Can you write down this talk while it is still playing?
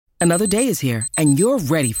Another day is here, and you're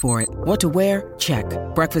ready for it. What to wear? Check.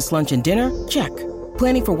 Breakfast, lunch, and dinner? Check.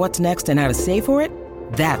 Planning for what's next and how to save for it?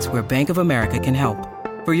 That's where Bank of America can help.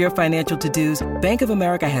 For your financial to-dos, Bank of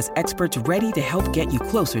America has experts ready to help get you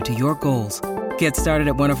closer to your goals. Get started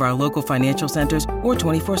at one of our local financial centers or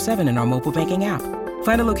 24/7 in our mobile banking app.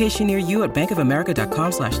 Find a location near you at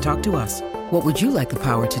bankofamerica.com/talktous. What would you like the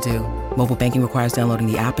power to do? Mobile banking requires downloading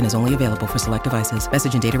the app and is only available for select devices.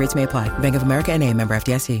 Message and data rates may apply. Bank of America N.A., member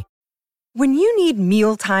FDIC. When you need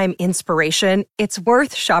mealtime inspiration, it's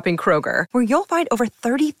worth shopping Kroger, where you'll find over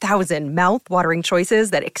 30,000 mouth-watering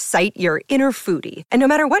choices that excite your inner foodie. And no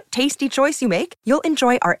matter what tasty choice you make, you'll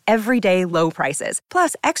enjoy our everyday low prices,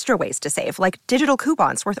 plus extra ways to save, like digital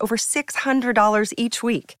coupons worth over $600 each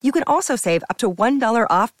week. You can also save up to $1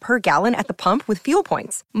 off per gallon at the pump with fuel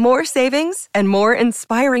points. More savings and more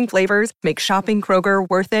inspiring flavors make shopping Kroger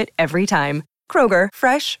worth it every time. Kroger,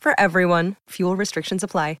 fresh for everyone. Fuel restrictions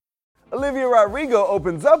apply. Olivia Rodrigo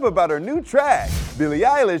opens up about her new track. Billie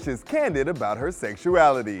Eilish is candid about her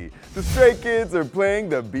sexuality. The Stray Kids are playing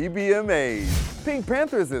the BBMAs. Pink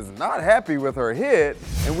Panthers is not happy with her hit,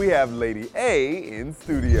 and we have Lady A in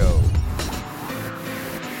studio.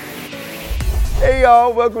 Hey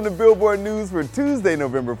y'all, welcome to Billboard News for Tuesday,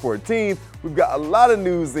 November 14th. We've got a lot of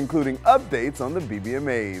news, including updates on the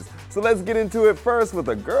BBMAs. So let's get into it first with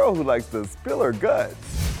a girl who likes to spill her guts.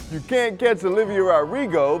 You can't catch Olivia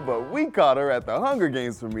Rodrigo, but we caught her at the Hunger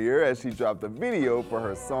Games premiere as she dropped a video for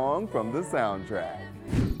her song from the soundtrack.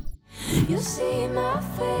 You see my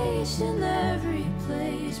face in every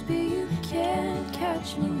place, but you can't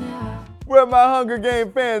catch me now. Where my Hunger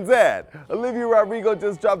Game fans at? Olivia Rodrigo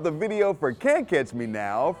just dropped the video for Can't Catch Me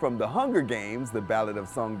Now from the Hunger Games, the Ballad of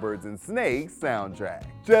Songbirds and Snakes soundtrack.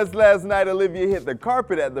 Just last night, Olivia hit the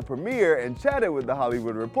carpet at the premiere and chatted with The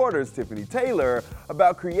Hollywood Reporter's Tiffany Taylor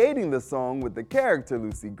about creating the song with the character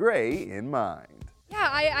Lucy Gray in mind. Yeah,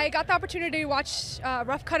 I got the opportunity to watch a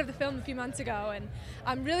rough cut of the film a few months ago, and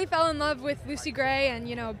I really fell in love with Lucy Gray and,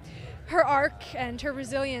 her arc and her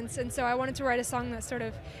resilience, and so I wanted to write a song that sort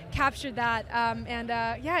of captured that,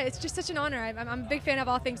 yeah, it's just such an honor. I'm a big fan of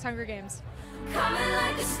all things Hunger Games. Coming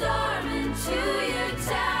like a storm into your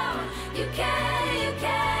town. You can't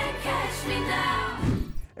catch me now.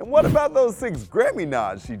 And what about those 6 Grammy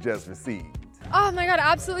nods she just received? Oh my God,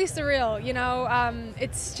 absolutely surreal.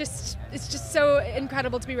 It's just so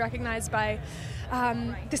incredible to be recognized by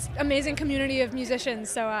this amazing community of musicians.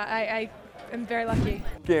 So I'm very lucky.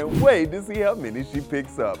 Can't wait to see how many she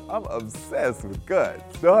picks up. I'm obsessed with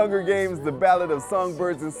guts. The Hunger Games, The Ballad of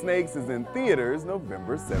Songbirds and Snakes is in theaters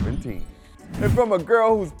November 17th. And from a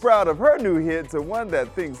girl who's proud of her new hit to one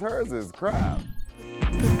that thinks hers is crap.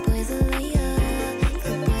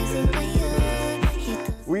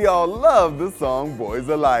 We all love the song Boy's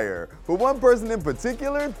a Liar, but one person in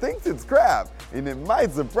particular thinks it's crap, and it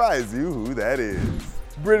might surprise you who that is.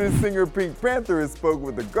 British singer Pink Panther spoke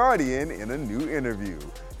with The Guardian in a new interview,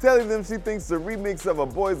 telling them she thinks the remix of A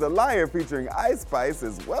Boy's a Liar featuring Ice Spice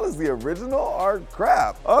as well as the original are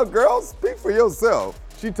crap. Girl, speak for yourself.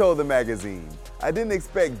 She told the magazine, "I didn't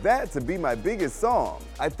expect that to be my biggest song.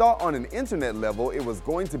 I thought on an internet level it was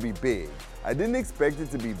going to be big. I didn't expect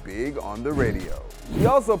it to be big on the radio." She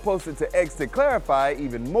also posted to X to clarify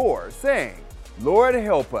even more, saying, "Lord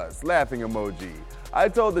help us," laughing emoji. "I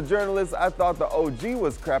told the journalist I thought the OG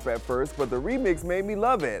was crap at first, but the remix made me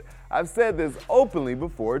love it. I've said this openly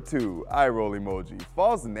before too." Eye roll emoji.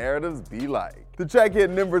 False narratives be like. The track hit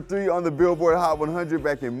number 3 on the Billboard Hot 100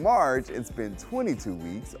 back in March and spent 22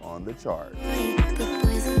 weeks on the chart.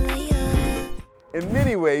 In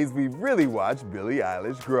many ways, we've really watched Billie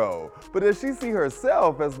Eilish grow, but does she see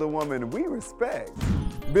herself as the woman we respect?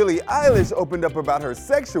 Billie Eilish opened up about her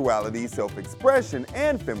sexuality, self-expression,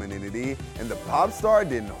 and femininity, and the pop star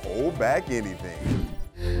didn't hold back anything.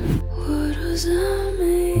 What was I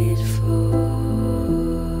made for?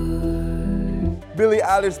 Billie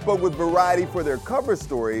Eilish spoke with Variety for their cover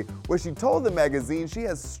story, where she told the magazine she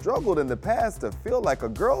has struggled in the past to feel like a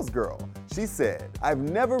girl's girl. She said, "I've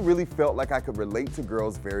never really felt like I could relate to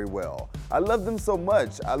girls very well. I love them so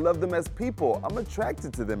much. I love them as people. I'm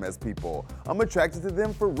attracted to them as people. I'm attracted to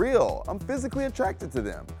them for real. I'm physically attracted to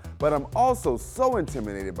them. But I'm also so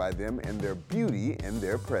intimidated by them and their beauty and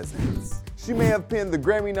their presence." She may have penned the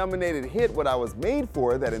Grammy-nominated hit What I Was Made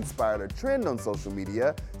For that inspired a trend on social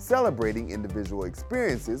media celebrating individual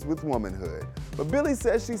experiences with womanhood. But Billie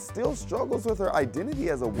says she still struggles with her identity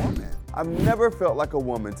as a woman. "I've never felt like a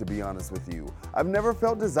woman, to be honest with you. I've never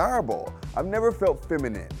felt desirable. I've never felt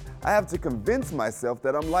feminine. I have to convince myself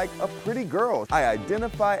that I'm like a pretty girl. I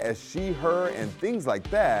identify as she, her, and things like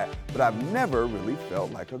that, but I've never really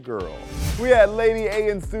felt like a girl. We had Lady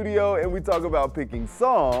A in studio, and we talk about picking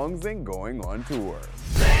songs and going on tour.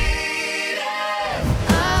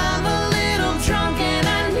 I'm a little drunk and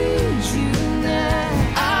I need you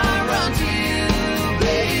now. I run to you,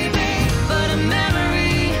 baby, but a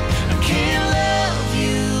memory I can't love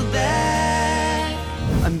you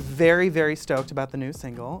back. I'm very, very stoked about the new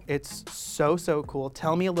single. It's so cool.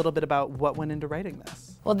 Tell me a little bit about what went into writing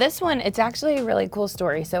this. Well, this one, it's actually a really cool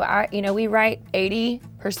story. So we write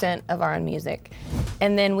 80% of our own music.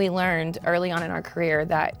 And then we learned early on in our career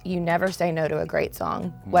that you never say no to a great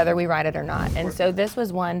song, whether we write it or not. And so this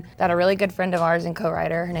was one that a really good friend of ours and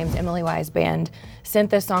co-writer, her name's Emily Weisband, sent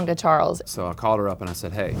this song to Charles. So I called her up and I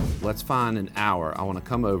said, hey, let's find an hour. I want to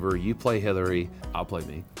come over, you play Hillary, I'll play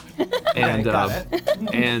me.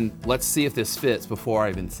 And let's see if this fits before I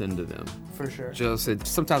even send to them. For sure.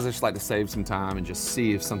 Sometimes I just like to save some time and just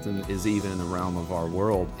see if something is even in the realm of our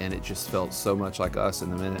world, and it just felt so much like us.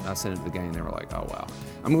 And the minute I sent it to the gang, they were like, oh wow.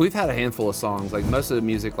 I mean, we've had a handful of songs, like most of the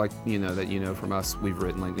music, like that from us, we've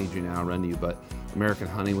written, like Need You Now, Run to You, but American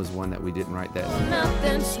Honey was one that we didn't write that.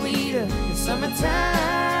 Nothing sweeter in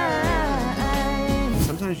summertime.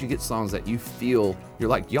 Sometimes you get songs that you feel, you're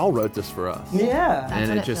like, y'all wrote this for us. Yeah.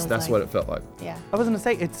 That's what it felt like. Yeah. I was gonna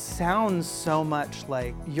say, it sounds so much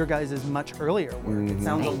like your guys' much earlier work. It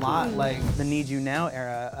sounds a lot like the Need You Now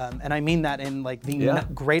era, and I mean that in like the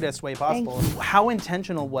greatest way possible. How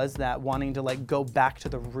intentional was that, wanting to like go back to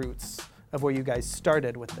the roots of where you guys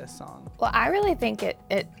started with this song? Well, I really think it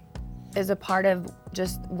is a part of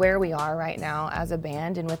just where we are right now as a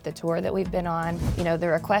band and with the tour that we've been on. You know, the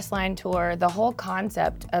Request Line tour, the whole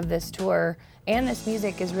concept of this tour and this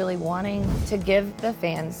music is really wanting to give the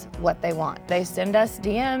fans what they want. They send us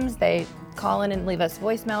DMs, they call in and leave us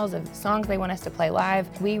voicemails of songs they want us to play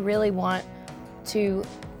live. We really want to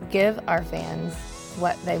give our fans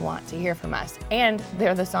what they want to hear from us. And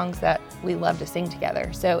they're the songs that we love to sing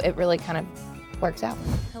together. So it really kind of works out.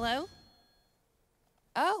 Hello?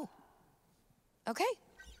 Oh. Okay.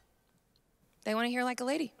 They want to hear Like a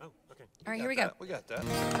Lady. Oh, okay. All right, here we go. We got that.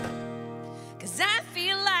 'Cause I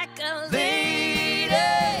feel like a lady.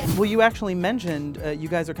 Well, you actually mentioned you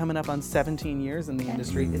guys are coming up on 17 years in the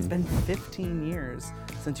industry. It's been 15 years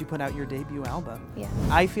since you put out your debut album. Yeah.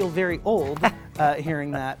 I feel very old hearing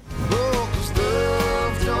that.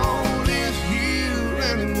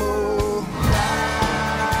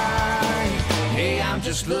 Hey, I'm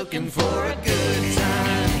just looking for a good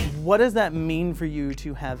time. What does that mean for you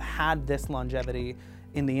to have had this longevity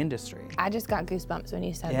in the industry? I just got goosebumps when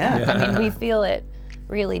you said Yeah. that. I mean, we feel it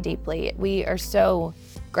really deeply. We are so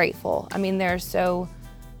grateful. I mean, there are so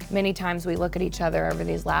many times we look at each other over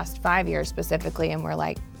these last 5 years specifically, and we're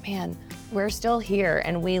like, man, we're still here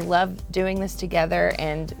and we love doing this together,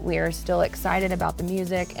 and we are still excited about the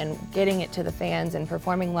music and getting it to the fans and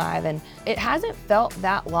performing live. And it hasn't felt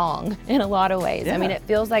that long in a lot of ways. Yeah. I mean, it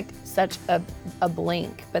feels like such a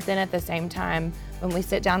blink, but then at the same time, when we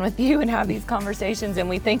sit down with you and have these conversations and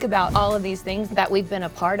we think about all of these things that we've been a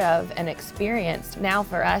part of and experienced, now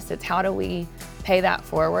for us, it's how do we pay that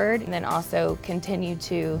forward and then also continue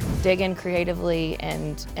to dig in creatively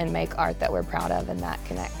and make art that we're proud of and that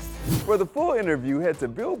connects. For the full interview, head to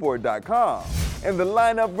Billboard.com. And the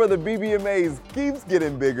lineup for the BBMAs keeps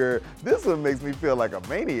getting bigger. This one makes me feel like a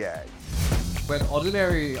maniac. When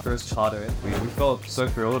Ordinary first charted, we felt so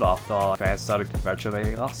thrilled after fans started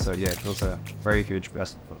congratulating us. So yeah, it was a very huge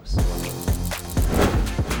blessing for us.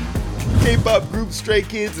 K-pop group Stray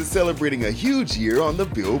Kids is celebrating a huge year on the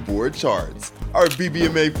Billboard charts. Our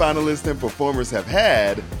BBMA finalists and performers have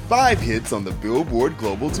had 5 hits on the Billboard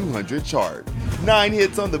Global 200 chart, 9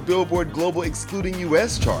 hits on the Billboard Global excluding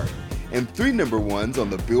US chart, and 3 number ones on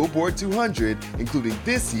the Billboard 200, including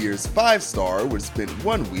this year's 5-star, which spent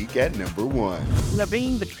 1 week at number 1.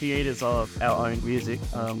 Being the creators of our own music,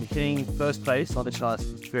 hitting first place on the charts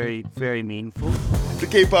is very, very meaningful. The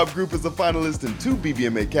K-pop group is a finalist in 2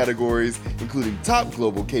 BBMA categories, including Top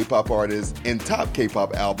Global K-pop Artist and Top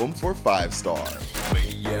K-pop Album for 5-star.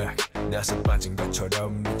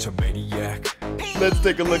 Let's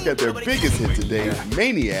take a look at their biggest hit to date.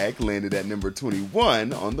 Maniac landed at number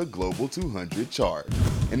 21 on the Global 200 chart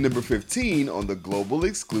and number 15 on the Global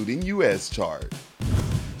excluding US chart.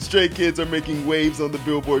 Stray Kids are making waves on the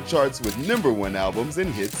Billboard charts with number 1 albums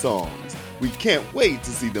and hit songs. We can't wait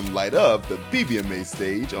to see them light up the BBMA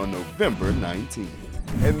stage on November 19th.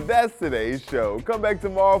 And that's today's show. Come back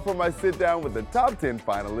tomorrow for my sit down with the top 10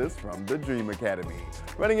 finalists from the Dream Academy.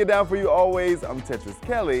 Running it down for you always, I'm Tetris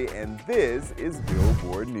Kelly, and this is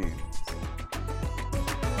Billboard News.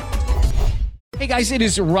 Hey guys, it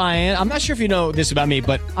is Ryan. I'm not sure if you know this about me,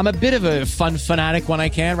 but I'm a bit of a fun fanatic when I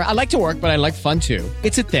can. I like to work, but I like fun too.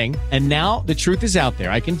 It's a thing. And now the truth is out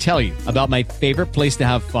there. I can tell you about my favorite place to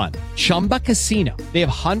have fun. Chumba Casino. They have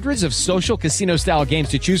hundreds of social casino style games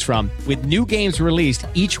to choose from with new games released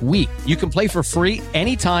each week. You can play for free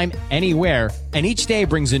anytime, anywhere. And each day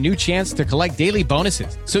brings a new chance to collect daily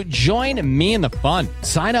bonuses. So join me in the fun.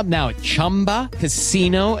 Sign up now at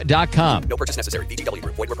ChumbaCasino.com. No purchase necessary. VGW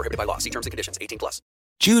Group. Void where prohibited by law. See terms and conditions. 18+.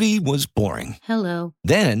 Judy was boring. Hello.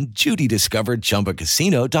 Then Judy discovered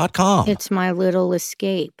ChumbaCasino.com. It's my little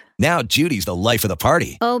escape. Now Judy's the life of the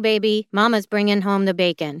party. Oh, baby, mama's bringing home the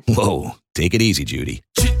bacon. Whoa, take it easy, Judy.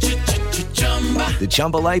 The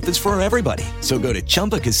Chumba life is for everybody. So go to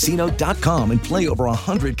ChumbaCasino.com and play over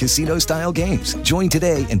 100 casino-style games. Join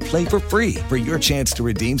today and play for free for your chance to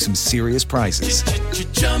redeem some serious prizes.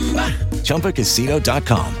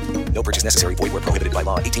 ChumbaCasino.com. No purchase necessary. Void where prohibited by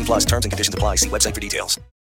law. 18+. Terms and conditions apply. See website for details.